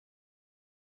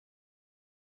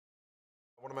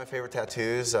One of my favorite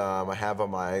tattoos I have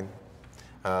on my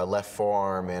left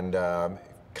forearm, and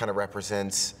kind of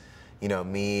represents,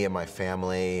 me and my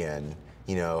family, and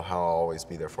how I'll always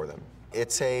be there for them.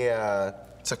 It's a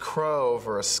crow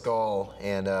over a skull,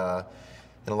 and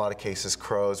in a lot of cases,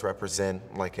 crows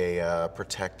represent like a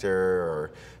protector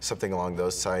or something along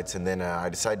those sides. And then I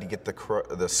decided to get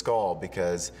the skull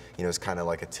because it's kind of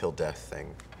like a till death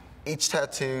thing. Each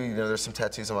tattoo, there's some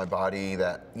tattoos on my body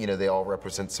that, they all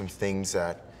represent some things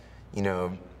that,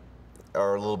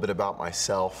 are a little bit about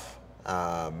myself.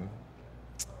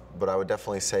 But I would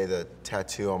definitely say the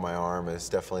tattoo on my arm is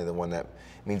definitely the one that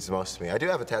means the most to me. I do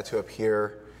have a tattoo up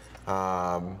here.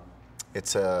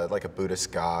 It's like a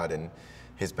Buddhist god, and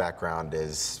his background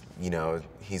is,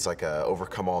 he's like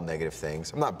overcome all negative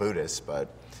things. I'm not Buddhist, but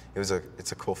it's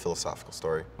a cool philosophical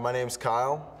story. My name's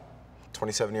Kyle,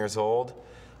 27 years old.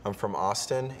 I'm from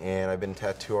Austin, and I've been a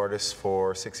tattoo artist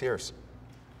for 6 years.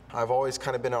 I've always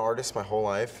kind of been an artist my whole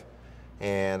life,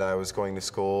 and I was going to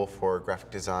school for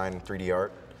graphic design and 3D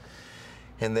art.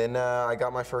 And then I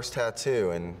got my first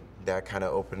tattoo, and that kind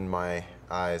of opened my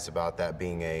eyes about that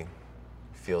being a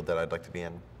field that I'd like to be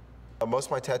in. Most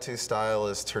of my tattoo style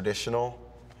is traditional.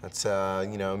 That's,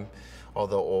 all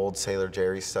the old Sailor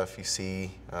Jerry stuff you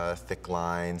see, thick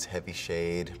lines, heavy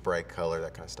shade, bright color,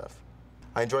 that kind of stuff.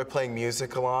 I enjoy playing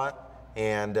music a lot,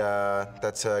 and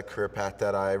that's a career path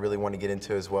that I really want to get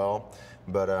into as well.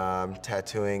 But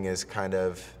tattooing is kind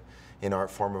of an art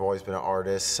form. I've always been an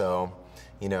artist, so,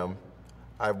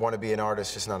 I want to be an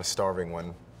artist, just not a starving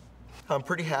one. I'm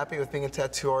pretty happy with being a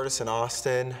tattoo artist in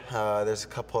Austin. There's a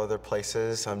couple other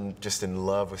places. I'm just in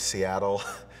love with Seattle.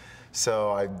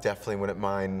 So I definitely wouldn't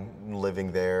mind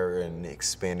living there and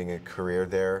expanding a career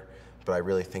there. But I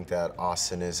really think that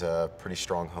Austin is a pretty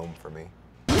strong home for me.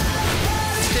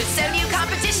 The So New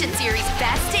competition series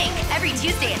Best Ink, every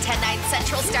Tuesday at 10/9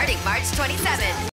 Central starting March 27th.